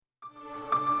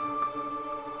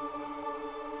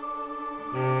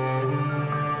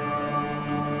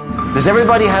Does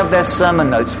everybody have their sermon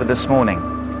notes for this morning?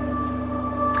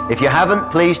 If you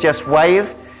haven't, please just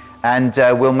wave and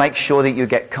we'll make sure that you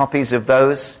get copies of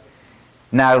those.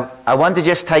 Now, I want to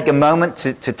just take a moment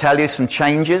to tell you some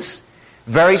changes.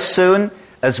 Very soon,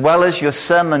 as well as your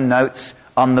sermon notes,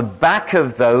 on the back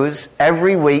of those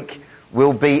every week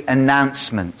will be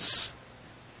announcements.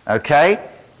 Okay?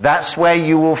 That's where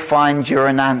you will find your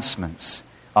announcements,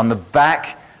 on the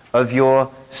back of your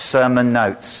sermon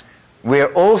notes.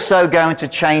 We're also going to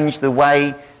change the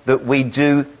way that we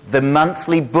do the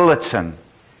monthly bulletin.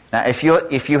 Now, if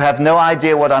you have no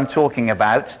idea what I'm talking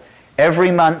about,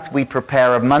 every month we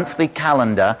prepare a monthly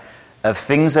calendar of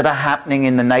things that are happening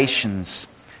in the nations.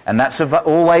 And that's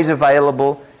always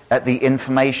available at the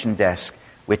information desk.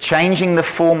 We're changing the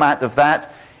format of that.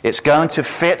 It's going to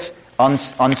fit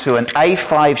onto an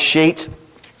A5 sheet.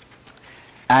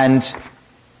 And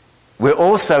we're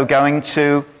also going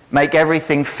to make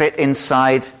everything fit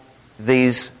inside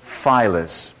these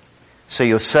filers. So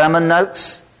your sermon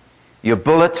notes, your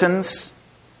bulletins,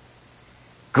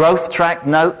 growth track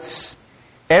notes,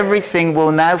 everything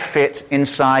will now fit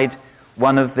inside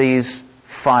one of these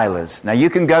filers. Now you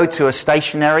can go to a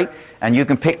stationery and you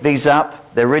can pick these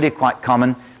up. They're really quite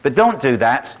common. But don't do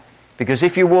that, because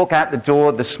if you walk out the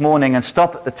door this morning and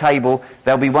stop at the table,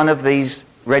 there'll be one of these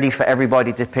ready for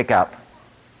everybody to pick up.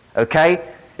 Okay?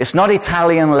 It's not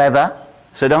Italian leather,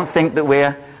 so don't think that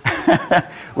we're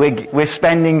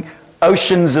spending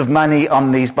oceans of money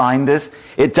on these binders.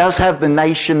 It does have the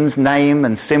nation's name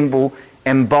and symbol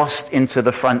embossed into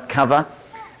the front cover.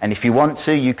 And if you want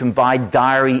to, you can buy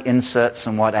diary inserts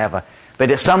and whatever.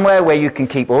 But it's somewhere where you can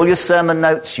keep all your sermon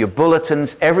notes, your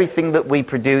bulletins, everything that we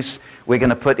produce, we're going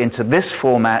to put into this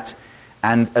format.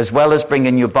 And as well as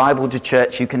bringing your Bible to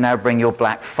church, you can now bring your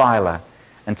black filer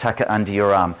and tuck it under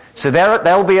your arm. So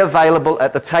they'll be available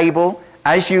at the table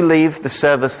as you leave the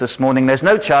service this morning. There's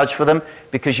no charge for them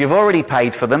because you've already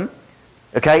paid for them.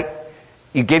 Okay?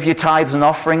 You give your tithes and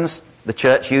offerings. The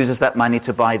church uses that money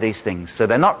to buy these things. So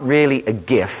they're not really a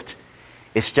gift.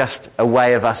 It's just a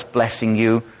way of us blessing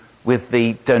you with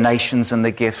the donations and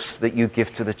the gifts that you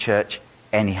give to the church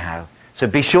anyhow. So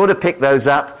be sure to pick those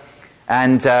up.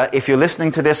 And if you're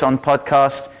listening to this on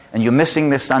podcast and you're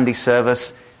missing this Sunday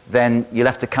service, then you'll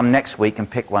have to come next week and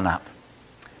pick one up.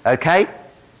 Okay?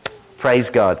 Praise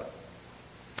God.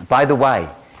 By the way,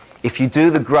 if you do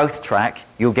the growth track,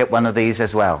 you'll get one of these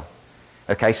as well.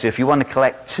 Okay, so if you want to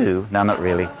collect two, no, not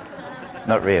really.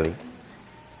 Not really.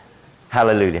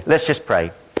 Hallelujah. Let's just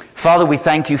pray. Father, we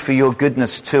thank you for your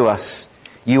goodness to us.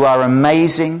 You are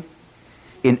amazing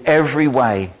in every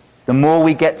way. The more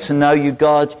we get to know you,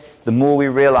 God, the more we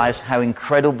realize how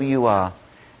incredible you are.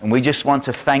 And we just want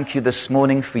to thank you this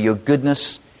morning for your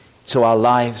goodness to our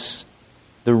lives,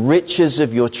 the riches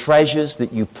of your treasures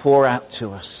that you pour out to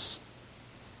us.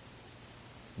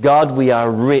 God, we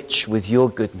are rich with your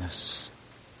goodness.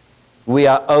 We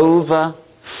are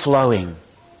overflowing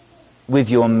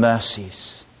with your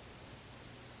mercies.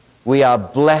 We are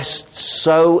blessed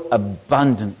so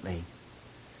abundantly.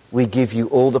 We give you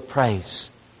all the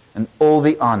praise and all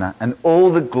the honor and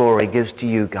all the glory gives to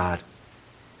you, God.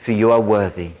 For you are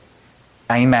worthy.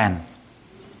 Amen.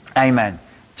 Amen.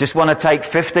 Just want to take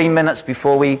 15 minutes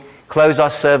before we close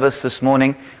our service this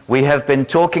morning. We have been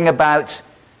talking about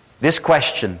this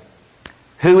question.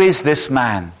 Who is this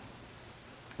man?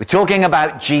 We're talking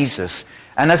about Jesus.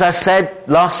 And as I said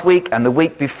last week and the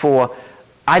week before,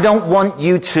 I don't want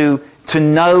you to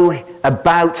know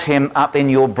about him up in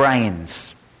your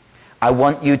brains. I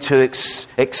want you to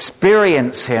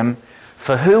experience him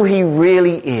for who he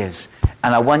really is.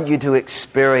 And I want you to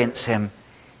experience him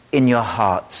in your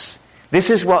hearts. This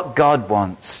is what God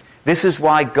wants. This is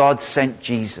why God sent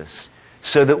Jesus,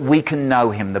 so that we can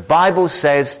know him. The Bible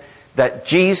says that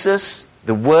Jesus,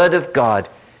 the Word of God,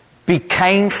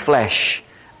 became flesh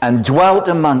and dwelt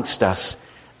amongst us,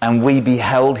 and we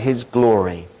beheld his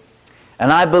glory.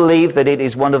 And I believe that it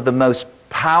is one of the most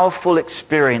powerful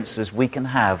experiences we can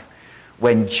have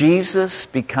when Jesus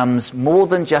becomes more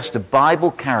than just a Bible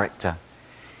character.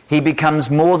 He becomes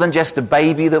more than just a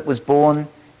baby that was born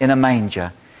in a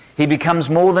manger. He becomes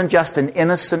more than just an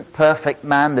innocent, perfect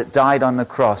man that died on the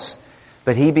cross.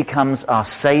 But he becomes our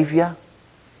Savior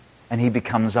and he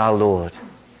becomes our Lord.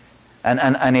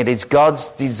 And it is God's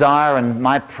desire and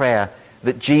my prayer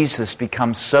that Jesus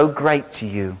becomes so great to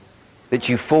you that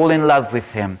you fall in love with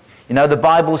him. You know, the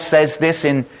Bible says this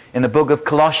in the book of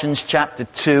Colossians chapter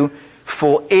 2,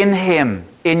 for in him,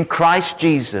 in Christ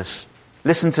Jesus,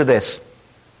 listen to this,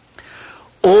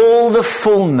 all the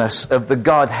fullness of the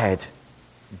Godhead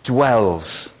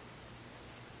dwells.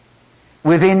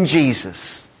 within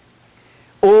Jesus.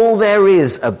 All there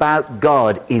is about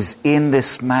God is in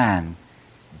this man,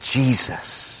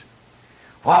 Jesus.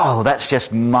 Wow, that's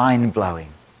just mind-blowing.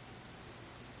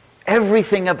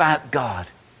 Everything about God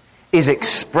is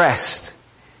expressed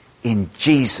in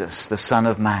Jesus, the Son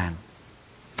of Man.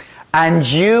 And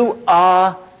you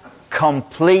are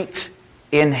complete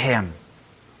in him.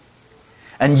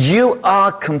 And you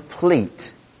are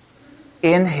complete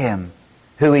in him,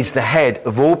 who is the head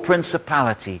of all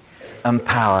principality and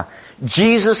power.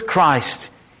 Jesus Christ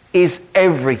is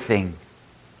everything.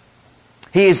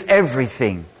 He is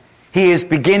everything. He is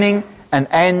beginning and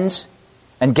end.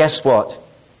 And guess what?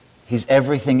 He's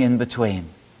everything in between.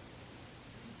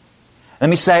 Let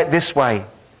me say it this way.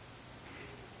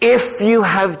 If you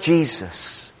have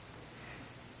Jesus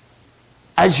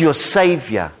as your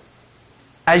Savior,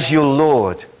 as your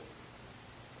Lord,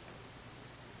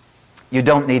 you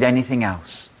don't need anything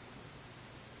else.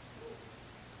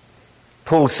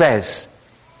 Paul says,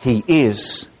 he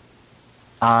is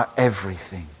our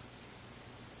everything.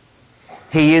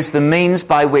 He is the means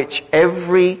by which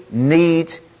every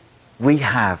need we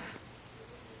have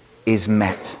is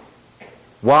met.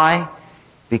 Why?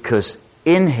 Because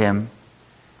in him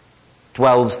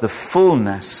dwells the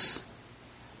fullness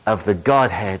of the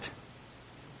Godhead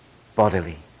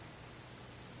bodily.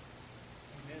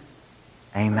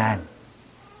 Amen.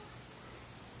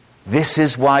 This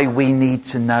is why we need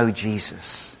to know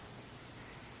Jesus.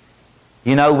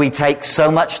 You know, we take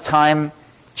so much time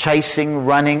chasing,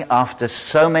 running after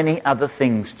so many other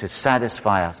things to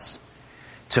satisfy us,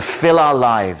 to fill our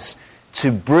lives,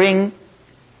 to bring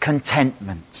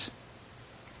contentment.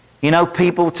 You know,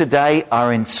 people today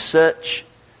are in search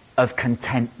of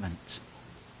contentment.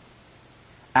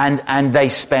 And they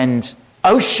spend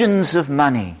oceans of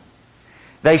money.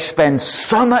 They spend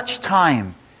so much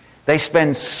time. They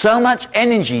spend so much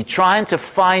energy trying to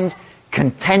find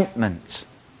contentment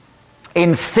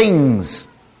in things,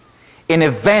 in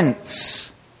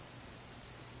events.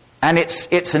 And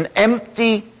it's an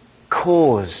empty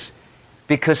cause,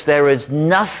 because there is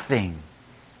nothing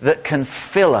that can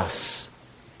fill us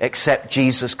except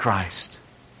Jesus Christ.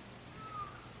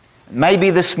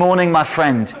 Maybe this morning, my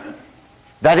friend,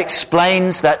 that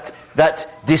explains,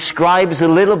 that describes a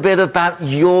little bit about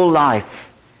your life.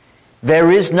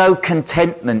 There is no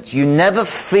contentment. You never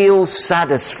feel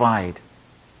satisfied.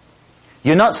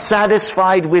 You're not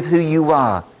satisfied with who you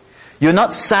are. You're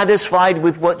not satisfied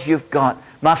with what you've got.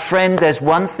 My friend, there's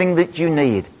one thing that you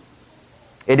need.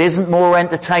 It isn't more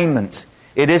entertainment.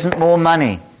 It isn't more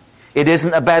money. It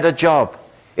isn't a better job.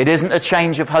 It isn't a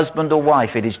change of husband or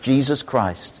wife. It is Jesus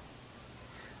Christ.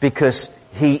 Because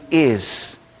he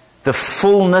is the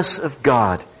fullness of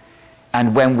God.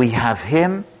 And when we have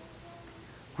him,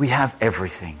 we have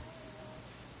everything.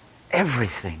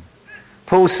 Everything.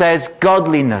 Paul says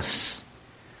godliness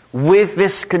with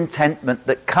this contentment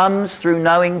that comes through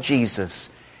knowing Jesus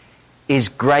is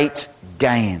great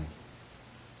gain.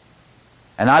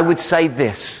 And I would say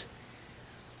this: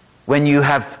 when you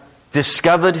have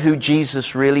discovered who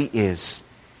Jesus really is,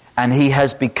 and he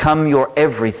has become your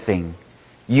everything,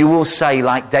 you will say,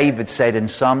 like David said in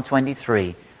Psalm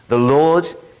 23, "The Lord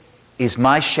is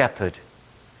my shepherd.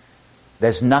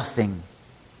 There's nothing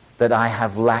that I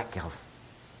have lack of."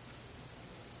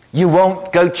 You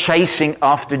won't go chasing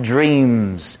after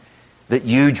dreams that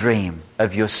you dream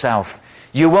of yourself.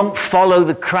 You won't follow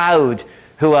the crowd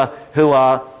who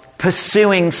are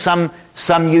pursuing some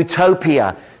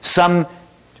utopia, some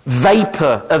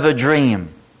vapor of a dream.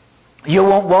 You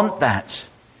won't want that,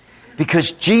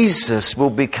 because Jesus will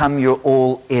become your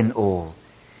all in all.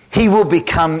 He will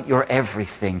become your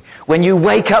everything. When you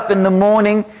wake up in the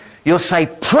morning, you'll say,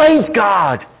 "Praise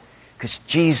God, because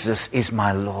Jesus is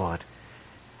my Lord."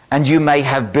 And you may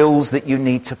have bills that you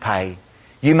need to pay.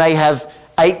 You may have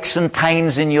aches and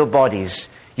pains in your bodies.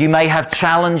 You may have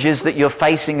challenges that you're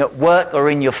facing at work or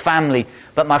in your family.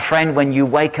 But my friend, when you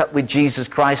wake up with Jesus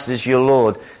Christ as your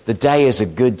Lord, the day is a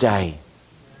good day.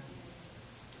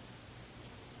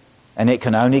 And it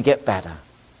can only get better.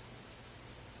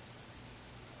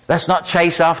 Let's not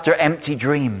chase after empty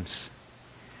dreams.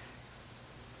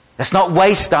 Let's not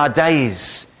waste our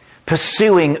days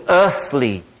pursuing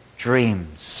earthly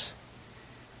dreams.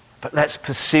 But let's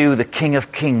pursue the King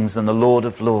of Kings and the Lord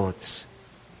of Lords.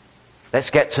 Let's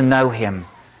get to know him.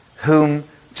 Whom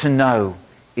to know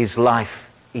is life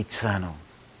eternal.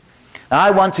 Now, I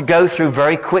want to go through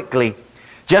very quickly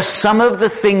just some of the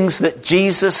things that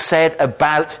Jesus said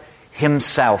about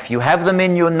himself. You have them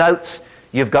in your notes.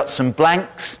 You've got some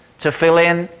blanks to fill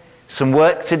in, some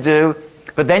work to do.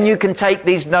 But then you can take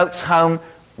these notes home,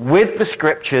 with the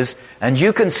scriptures, and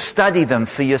you can study them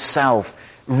for yourself.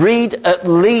 Read at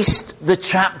least the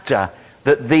chapter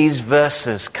that these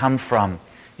verses come from.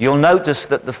 You'll notice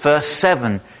that the first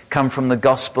 7 come from the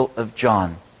Gospel of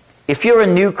John. If you're a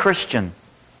new Christian,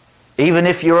 even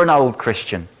if you're an old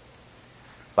Christian,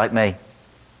 like me,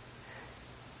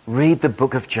 read the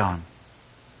book of John.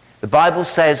 The Bible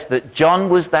says that John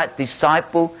was that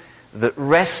disciple that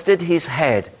rested his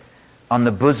head on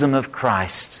the bosom of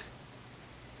Christ.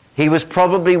 He was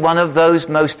probably one of those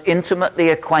most intimately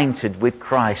acquainted with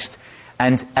Christ.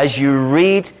 And as you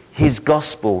read his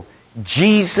gospel,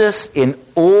 Jesus in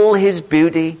all his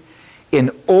beauty, in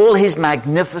all his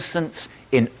magnificence,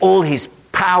 in all his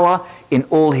power, in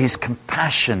all his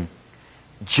compassion,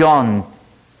 John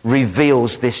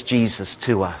reveals this Jesus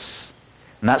to us.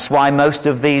 And that's why most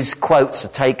of these quotes are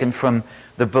taken from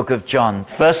the book of John.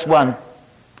 First one,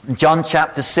 John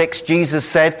chapter 6, Jesus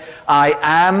said, I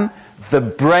am the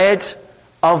bread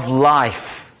of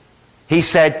life. He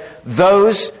said,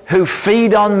 those who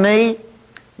feed on me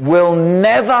will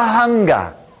never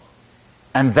hunger,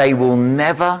 and they will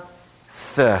never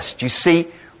thirst. You see,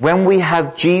 when we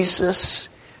have Jesus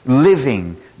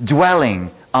living, dwelling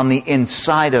on the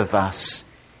inside of us,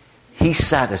 he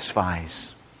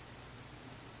satisfies.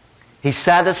 He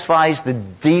satisfies the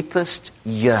deepest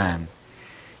yearn.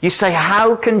 You say,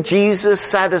 how can Jesus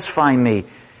satisfy me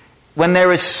when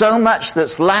there is so much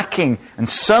that's lacking and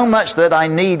so much that I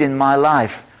need in my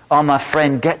life? Oh, my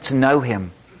friend, get to know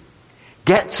him.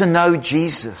 Get to know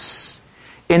Jesus.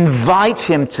 Invite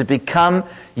him to become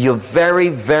your very,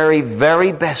 very,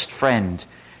 very best friend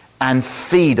and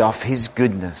feed off his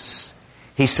goodness.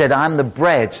 He said, I'm the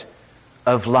bread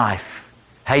of life.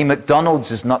 Hey,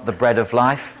 McDonald's is not the bread of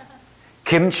life.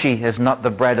 Kimchi is not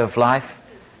the bread of life.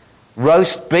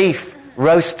 Roast beef,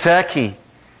 roast turkey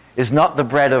is not the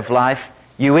bread of life.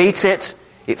 You eat it,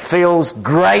 it feels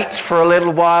great for a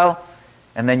little while,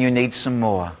 and then you need some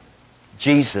more.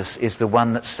 Jesus is the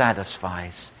one that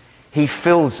satisfies. He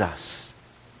fills us.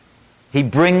 He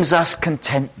brings us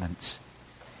contentment.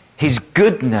 His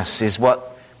goodness is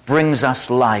what brings us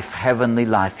life, heavenly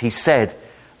life. He said,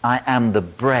 I am the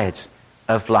bread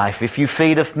of life. If you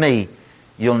feed of me,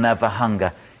 you'll never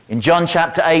hunger. In John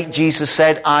chapter 8, Jesus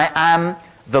said, I am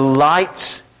the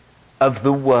light of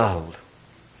the world.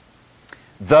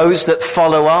 Those that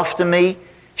follow after me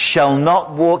shall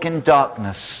not walk in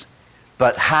darkness,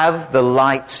 but have the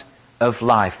light of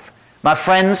life. My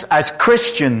friends, as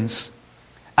Christians,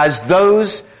 as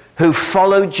those who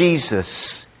follow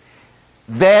Jesus,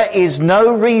 there is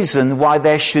no reason why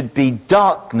there should be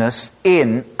darkness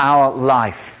in our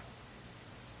life.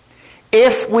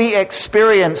 If we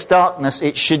experience darkness,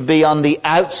 it should be on the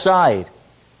outside.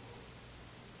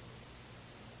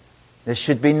 There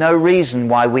should be no reason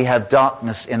why we have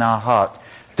darkness in our heart.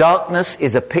 Darkness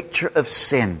is a picture of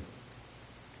sin.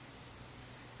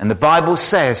 And the Bible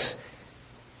says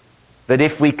that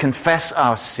if we confess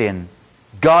our sin,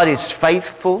 God is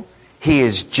faithful, he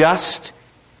is just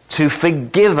to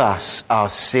forgive us our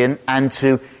sin and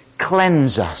to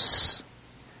cleanse us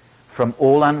from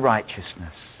all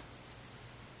unrighteousness.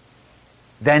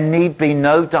 There need be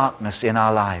no darkness in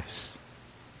our lives.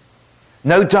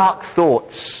 No dark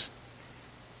thoughts.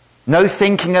 No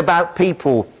thinking about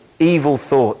people, evil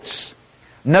thoughts.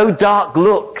 No dark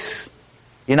looks.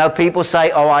 You know, people say,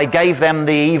 oh, I gave them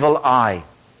the evil eye.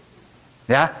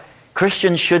 Yeah?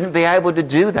 Christians shouldn't be able to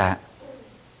do that.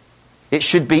 It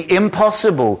should be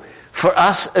impossible for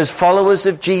us as followers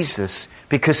of Jesus,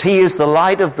 because he is the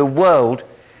light of the world.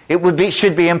 It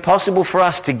should be impossible for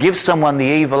us to give someone the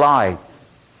evil eye.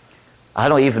 I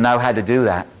don't even know how to do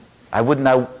that. I wouldn't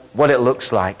know what it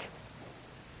looks like.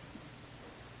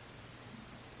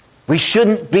 We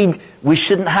shouldn't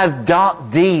have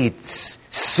dark deeds,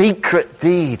 secret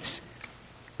deeds.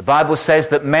 The Bible says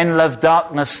that men love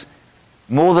darkness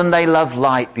more than they love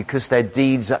light because their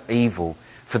deeds are evil.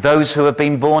 For those who have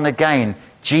been born again,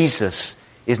 Jesus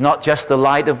is not just the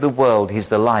light of the world, he's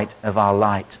the light of our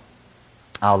life.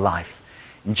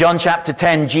 In John chapter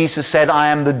 10, Jesus said, I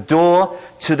am the door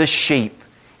to the sheep.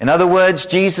 In other words,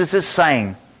 Jesus is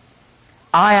saying,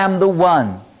 I am the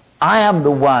one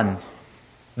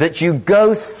that you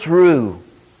go through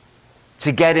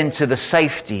to get into the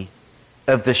safety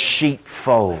of the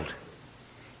sheepfold,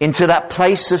 into that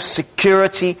place of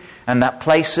security and that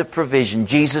place of provision.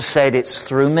 Jesus said, it's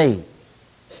through me.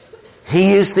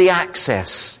 He is the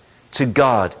access to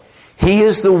God. He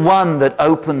is the one that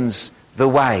opens the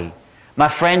way. My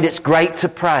friend, it's great to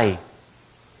pray.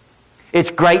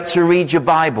 It's great to read your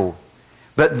Bible.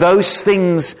 But those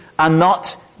things are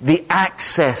not the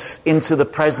access into the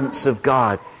presence of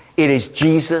God. It is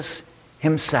Jesus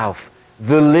himself,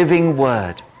 the living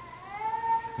Word.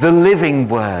 The living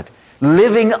Word,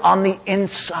 living on the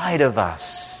inside of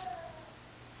us.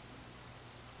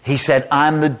 He said,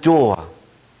 I'm the door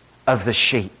of the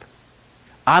sheep.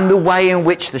 I'm the way in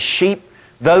which the sheep,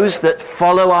 those that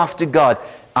follow after God,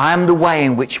 I'm the way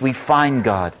in which we find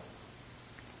God.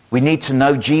 We need to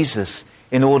know Jesus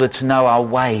in order to know our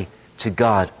way to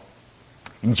God.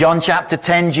 In John chapter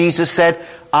 10, Jesus said,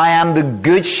 I am the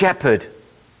good shepherd.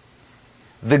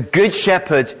 The good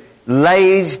shepherd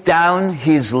lays down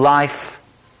his life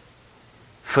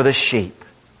for the sheep.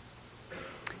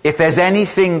 If there's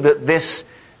anything that this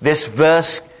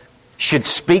verse should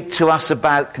speak to us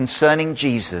about concerning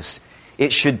Jesus,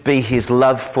 it should be his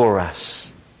love for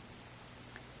us.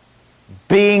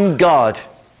 Being God,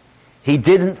 he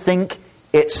didn't think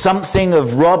it's something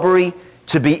of robbery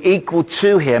to be equal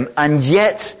to him, and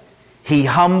yet he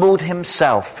humbled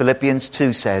himself, Philippians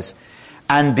 2 says,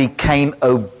 and became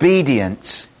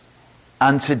obedient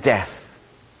unto death.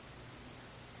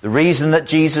 The reason that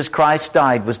Jesus Christ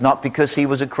died was not because he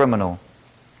was a criminal.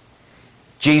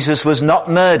 Jesus was not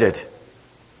murdered.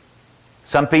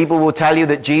 Some people will tell you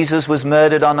that Jesus was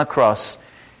murdered on a cross.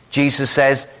 Jesus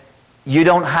says, you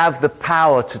don't have the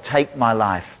power to take my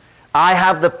life. I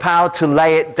have the power to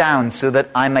lay it down so that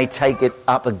I may take it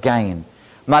up again.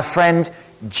 My friend,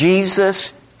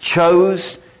 Jesus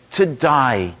chose to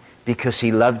die because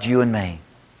he loved you and me.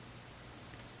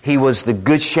 He was the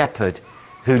good shepherd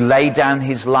who laid down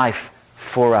his life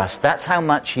for us. That's how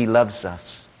much he loves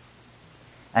us.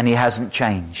 And he hasn't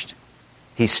changed.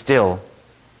 He's still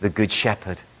the good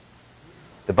shepherd.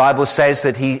 The Bible says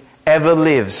that he ever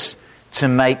lives to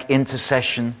make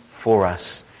intercession for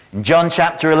us. In John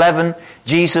chapter 11,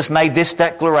 Jesus made this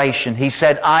declaration. He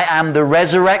said, I am the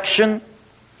resurrection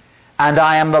and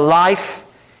I am the life.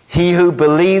 He who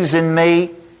believes in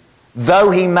me, though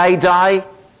he may die,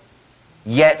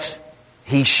 yet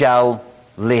he shall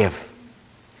live.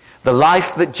 The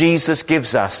life that Jesus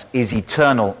gives us is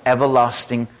eternal,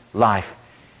 everlasting life.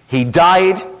 He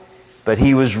died, but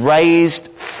he was raised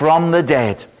from the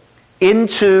dead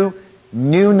into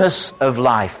newness of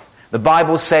life. The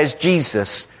Bible says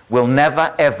Jesus will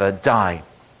never ever die.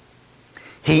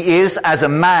 He is as a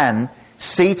man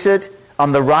seated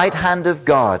on the right hand of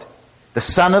God, the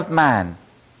Son of Man,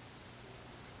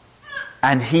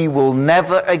 and he will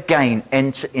never again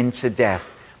enter into death.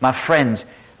 My friend,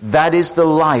 that is the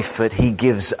life that he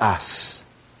gives us.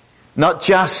 Not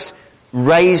just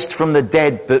raised from the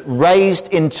dead, but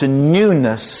raised into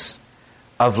newness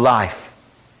of life.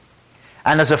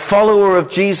 And as a follower of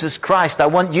Jesus Christ, I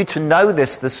want you to know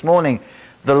this morning.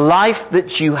 The life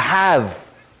that you have,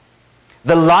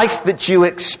 the life that you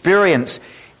experience,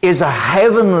 is a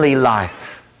heavenly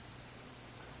life.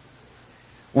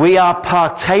 We are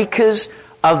partakers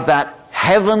of that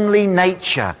heavenly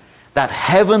nature, that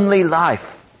heavenly life.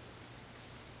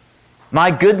 My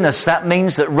goodness, that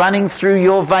means that running through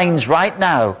your veins right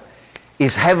now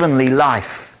is heavenly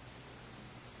life.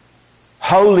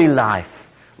 Holy life.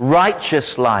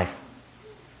 Righteous life.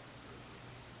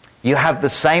 You have the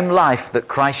same life that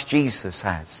Christ Jesus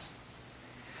has.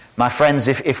 My friends,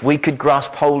 if we could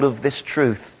grasp hold of this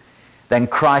truth, then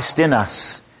Christ in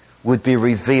us would be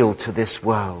revealed to this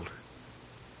world.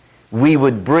 We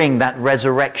would bring that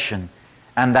resurrection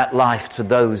and that life to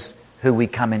those who we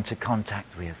come into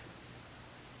contact with.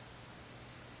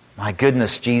 My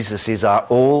goodness, Jesus is our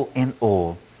all in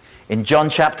all. In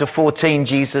John chapter 14,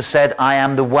 Jesus said, I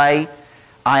am the way,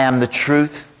 I am the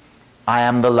truth, I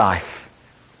am the life.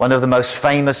 One of the most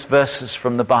famous verses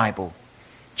from the Bible.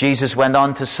 Jesus went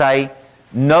on to say,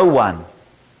 no one,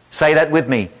 say that with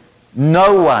me,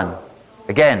 no one,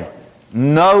 again,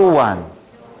 no one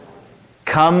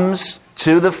comes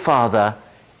to the Father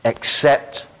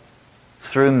except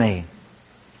through me.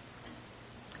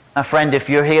 Now, friend, if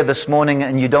you're here this morning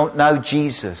and you don't know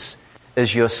Jesus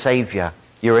as your Savior,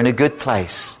 you're in a good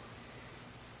place.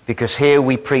 Because here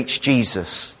we preach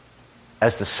Jesus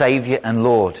as the Savior and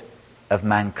Lord of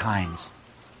mankind.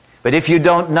 But if you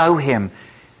don't know him,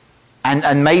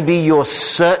 and maybe you're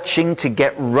searching to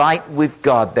get right with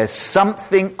God, there's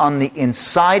something on the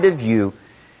inside of you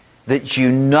that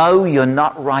you know you're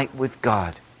not right with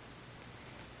God.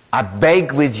 I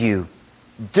beg with you,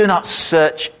 do not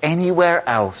search anywhere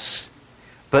else,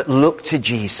 but look to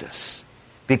Jesus.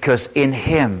 Because in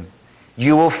him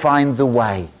you will find the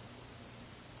way.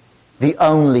 The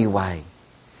only way.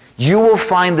 You will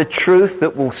find the truth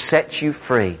that will set you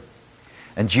free.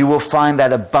 And you will find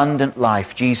that abundant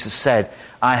life. Jesus said,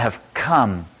 I have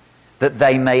come that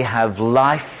they may have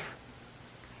life,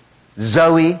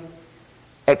 Zoe,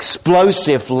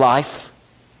 explosive life,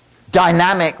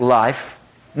 dynamic life,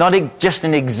 Not just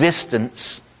an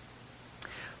existence,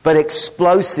 but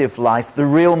explosive life, the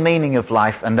real meaning of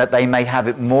life, and that they may have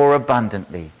it more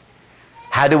abundantly.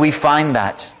 How do we find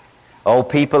that? Oh,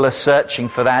 people are searching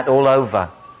for that all over.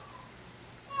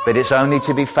 But it's only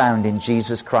to be found in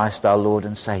Jesus Christ, our Lord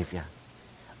and Savior.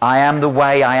 I am the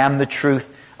way, I am the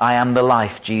truth, I am the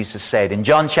life, Jesus said. In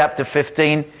John chapter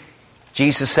 15,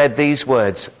 Jesus said these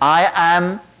words,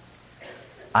 I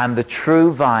am the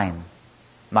true vine.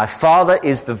 My Father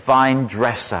is the vine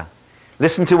dresser.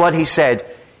 Listen to what he said.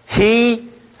 He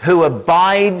who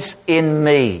abides in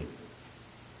me,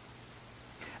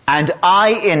 and I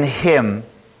in him,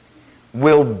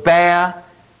 will bear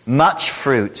much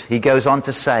fruit. He goes on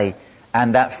to say,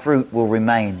 and that fruit will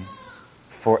remain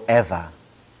forever.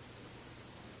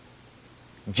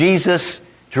 Jesus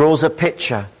draws a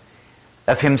picture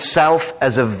of himself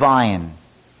as a vine.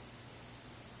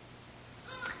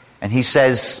 And he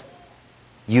says,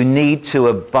 you need to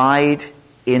abide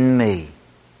in me.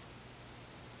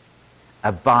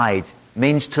 Abide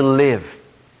means to live,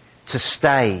 to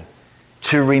stay,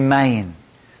 to remain,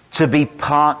 to be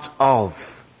part of.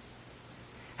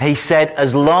 He said,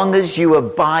 as long as you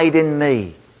abide in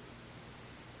me,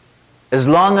 as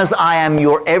long as I am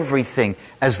your everything,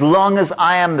 as long as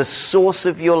I am the source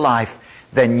of your life,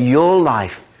 then your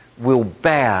life will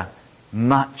bear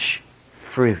much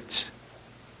fruit.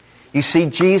 You see,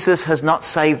 Jesus has not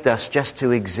saved us just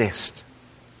to exist.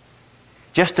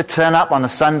 Just to turn up on a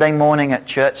Sunday morning at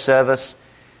church service,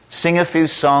 sing a few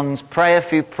songs, pray a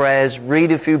few prayers,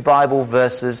 read a few Bible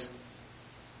verses.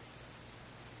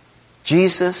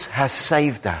 Jesus has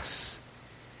saved us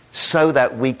so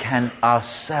that we can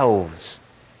ourselves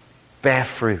bear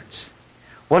fruit.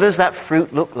 What does that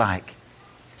fruit look like?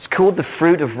 It's called the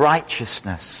fruit of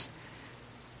righteousness.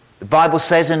 The Bible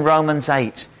says in Romans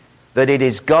 8 that it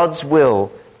is God's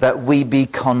will that we be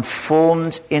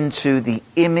conformed into the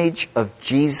image of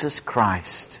Jesus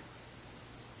Christ.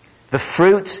 The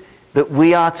fruit that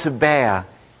we are to bear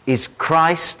is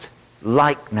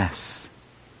Christ-likeness.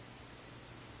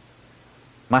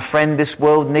 My friend, this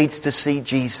world needs to see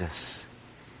Jesus.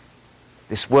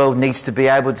 This world needs to be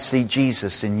able to see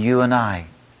Jesus in you and I.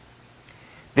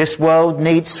 This world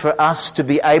needs for us to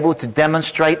be able to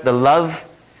demonstrate the love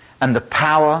and the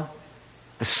power,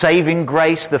 the saving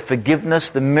grace, the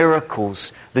forgiveness, the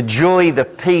miracles, the joy, the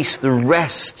peace, the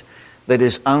rest that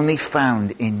is only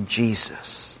found in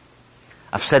Jesus.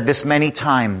 I've said this many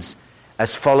times.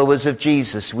 As followers of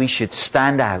Jesus, we should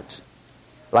stand out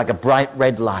like a bright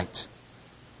red light,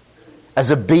 as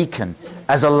a beacon,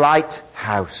 as a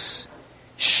lighthouse,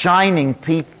 shining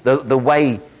the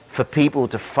way for people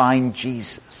to find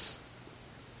Jesus.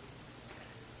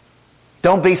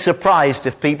 Don't be surprised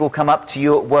if people come up to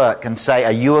you at work and say,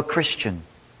 are you a Christian?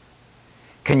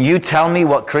 Can you tell me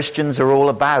what Christians are all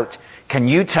about? Can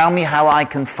you tell me how I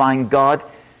can find God?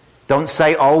 Don't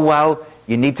say, oh, well,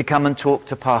 you need to come and talk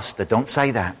to Pastor. Don't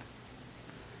say that.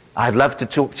 I'd love to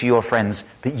talk to your friends,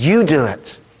 but you do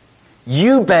it.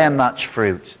 You bear much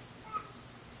fruit.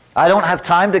 I don't have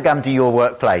time to come to your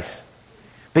workplace,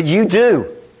 but you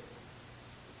do.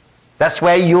 That's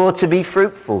where you're to be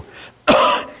fruitful.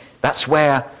 That's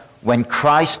where, when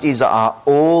Christ is our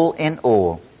all in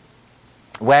all,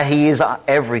 where he is our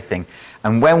everything,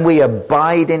 and when we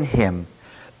abide in him,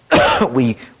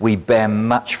 we bear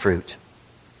much fruit.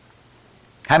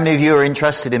 How many of you are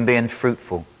interested in being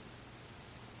fruitful?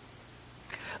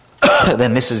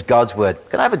 Then this is God's word.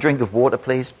 Can I have a drink of water,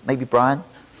 please? Maybe Brian?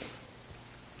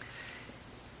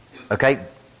 Okay.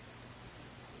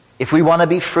 If we want to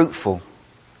be fruitful,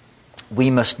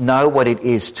 we must know what it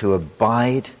is to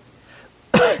abide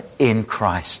in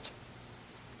Christ.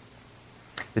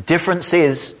 The difference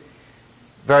is,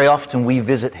 very often we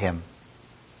visit him.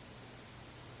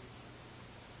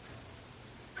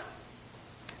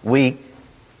 We've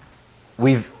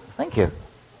thank you,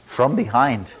 from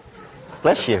behind.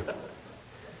 Bless you.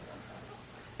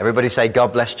 Everybody say,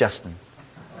 God bless Justin.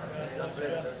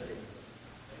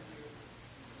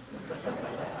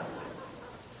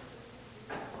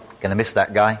 Gonna miss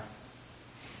that guy.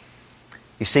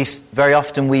 You see, very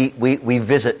often we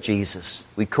visit Jesus.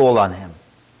 We call on him.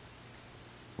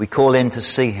 We call in to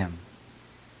see him.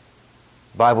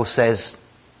 The Bible says,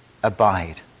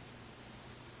 abide.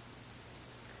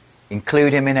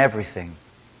 Include him in everything.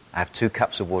 I have 2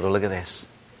 cups of water. Look at this.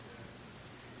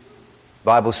 The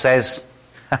Bible says,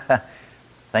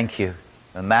 thank you.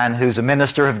 A man who's a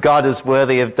minister of God is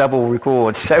worthy of double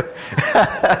reward. So,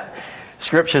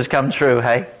 scriptures come true,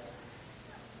 hey?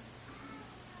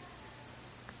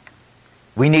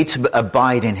 We need to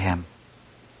abide in him.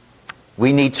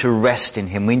 We need to rest in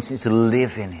him. We need to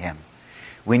live in him.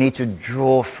 We need to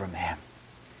draw from him.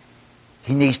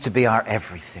 He needs to be our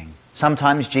everything.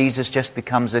 Sometimes Jesus just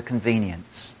becomes a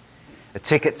convenience, a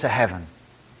ticket to heaven.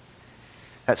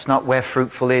 That's not where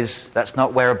fruitful is. That's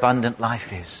not where abundant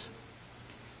life is.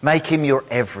 Make him your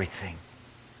everything.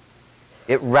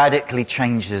 It radically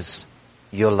changes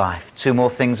your life. Two more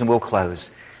things and we'll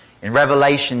close. In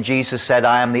Revelation, Jesus said,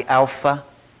 I am the Alpha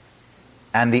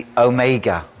and the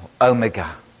Omega.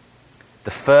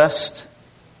 The first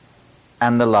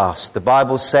and the last. The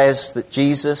Bible says that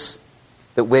Jesus,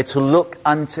 that we're to look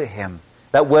unto him.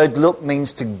 That word look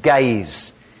means to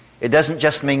gaze. It doesn't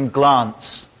just mean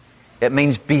glance. It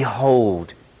means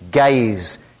behold,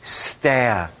 gaze,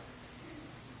 stare.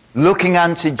 Looking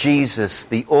unto Jesus,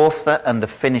 the author and the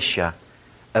finisher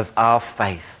of our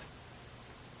faith.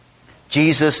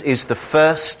 Jesus is the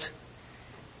first,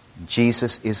 and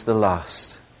Jesus is the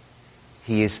last.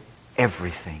 He is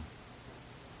everything.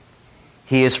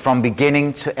 He is from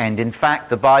beginning to end. In fact,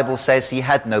 the Bible says he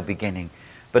had no beginning.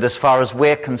 But as far as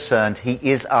we're concerned, he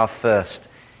is our first,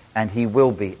 and he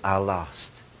will be our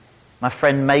last. My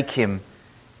friend, make him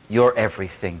your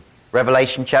everything.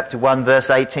 Revelation chapter 1 verse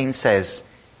 18 says,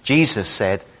 Jesus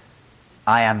said,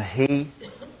 I am he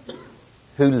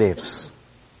who lives.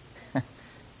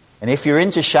 And if you're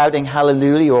into shouting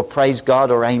hallelujah or praise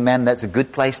God or amen, that's a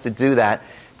good place to do that,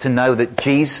 to know that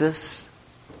Jesus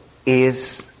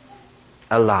is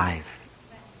alive.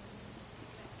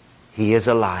 He is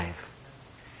alive.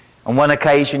 On one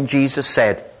occasion, Jesus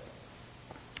said,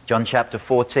 John chapter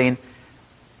 14,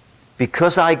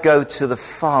 because I go to the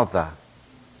Father,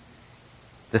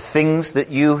 the things that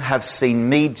you have seen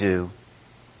me do,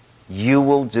 you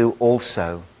will do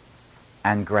also,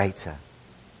 and greater,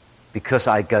 because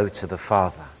I go to the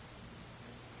Father.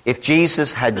 If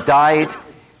Jesus had died,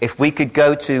 if we could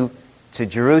go to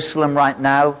Jerusalem right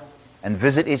now and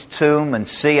visit his tomb and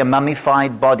see a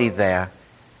mummified body there,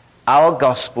 our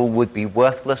gospel would be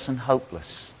worthless and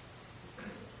hopeless.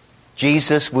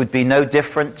 Jesus would be no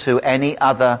different to any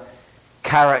other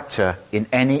character in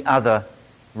any other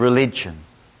religion.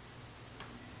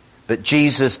 But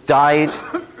Jesus died.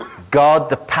 God,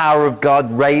 the power of God,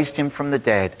 raised him from the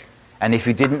dead. And if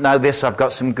you didn't know this, I've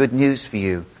got some good news for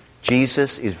you.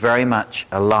 Jesus is very much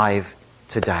alive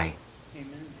today.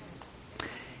 Amen.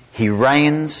 He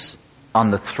reigns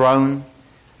on the throne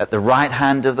at the right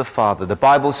hand of the Father. The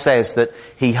Bible says that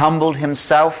he humbled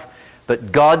himself,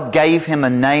 but God gave him a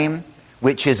name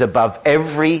which is above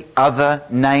every other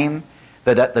name,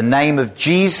 that at the name of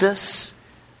Jesus,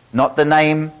 not the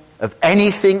name of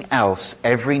anything else,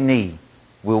 every knee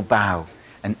will bow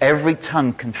and every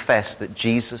tongue confess that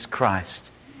Jesus Christ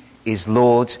is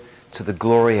Lord, to the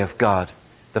glory of God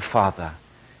the Father.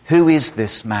 Who is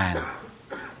this man?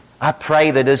 I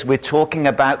pray that as we're talking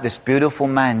about this beautiful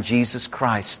man, Jesus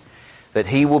Christ, that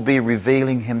he will be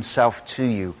revealing himself to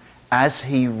you as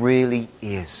he really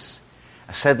is.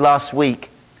 I said last week,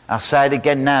 I'll say it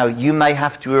again now, you may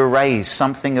have to erase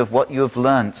something of what you have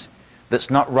learnt that's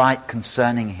not right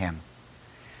concerning him.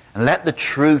 And let the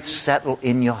truth settle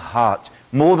in your heart.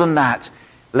 More than that,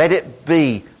 let it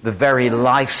be the very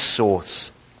life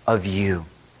source of you.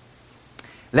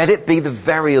 Let it be the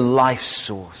very life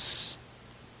source.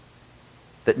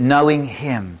 That knowing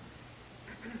him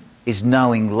is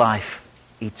knowing life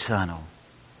eternal.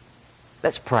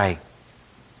 Let's pray.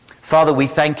 Father, we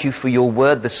thank you for your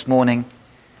word this morning.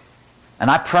 And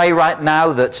I pray right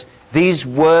now that these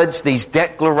words, these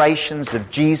declarations of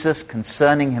Jesus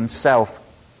concerning himself,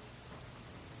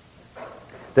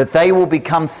 that they will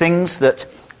become things that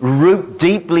root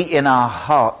deeply in our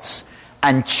hearts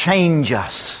and change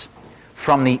us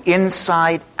from the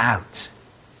inside out.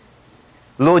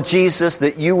 Lord Jesus,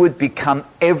 that you would become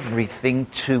everything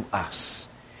to us.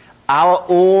 Our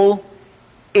all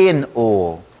in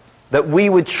all. That we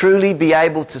would truly be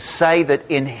able to say that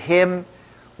in him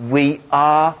we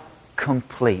are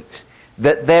complete.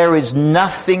 That there is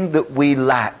nothing that we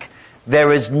lack.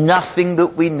 There is nothing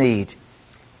that we need.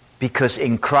 Because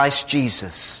in Christ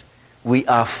Jesus we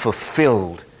are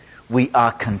fulfilled. We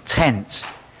are content.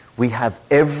 We have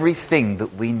everything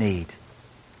that we need.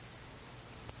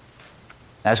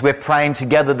 As we're praying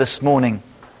together this morning,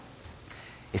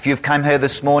 if you've come here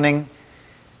this morning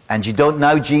and you don't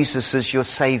know Jesus as your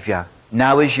Savior,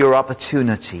 now is your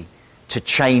opportunity to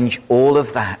change all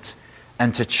of that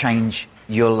and to change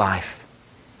your life.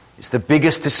 It's the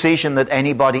biggest decision that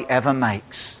anybody ever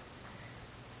makes.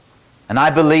 And I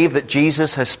believe that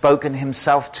Jesus has spoken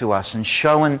himself to us and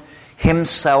shown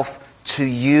himself to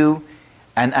you.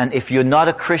 And if you're not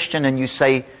a Christian and you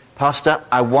say, Pastor,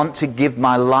 I want to give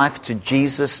my life to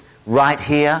Jesus right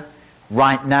here,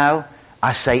 right now,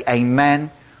 I say amen.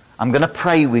 I'm going to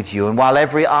pray with you. And while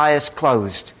every eye is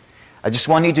closed, I just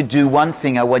want you to do one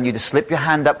thing. I want you to slip your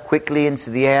hand up quickly into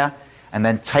the air and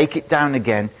then take it down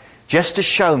again, just to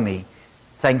show me,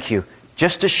 thank you,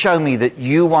 just to show me that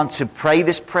you want to pray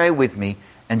this prayer with me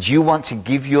and you want to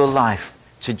give your life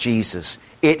to Jesus.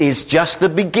 It is just the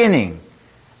beginning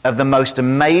of the most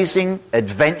amazing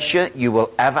adventure you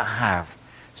will ever have.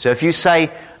 So if you say,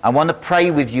 I want to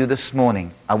pray with you this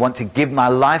morning, I want to give my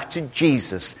life to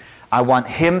Jesus, I want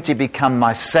him to become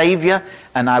my Savior,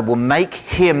 and I will make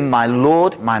him my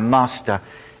Lord, my Master,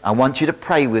 I want you to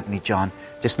pray with me, John.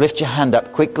 Just lift your hand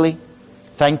up quickly.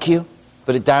 Thank you.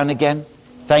 Put it down again.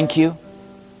 Thank you.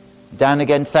 Down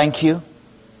again. Thank you.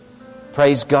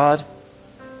 Praise God.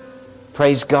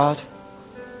 Praise God.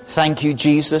 Thank you,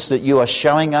 Jesus, that you are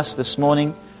showing us this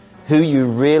morning who you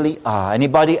really are.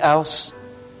 Anybody else?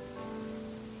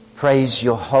 Praise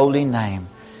your holy name.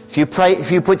 If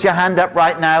you put your hand up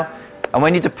right now, I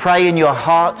want you to pray in your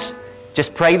heart.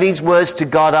 Just pray these words to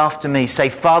God after me. Say,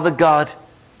 Father God,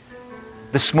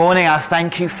 this morning I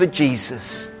thank you for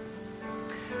Jesus.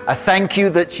 I thank you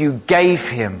that you gave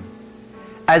him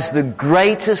as the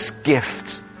greatest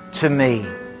gift to me.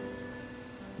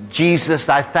 Jesus,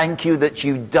 I thank you that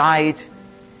you died.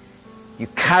 You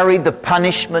carried the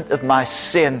punishment of my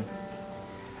sin.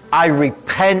 I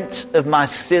repent of my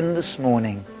sin this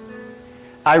morning.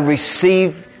 I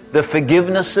receive the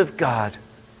forgiveness of God.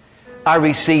 I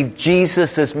receive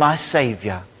Jesus as my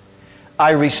Savior.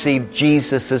 I receive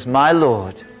Jesus as my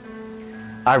Lord.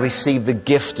 I receive the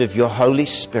gift of your Holy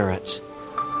Spirit.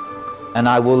 And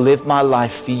I will live my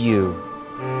life for you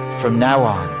from now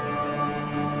on.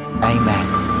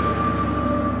 Amen.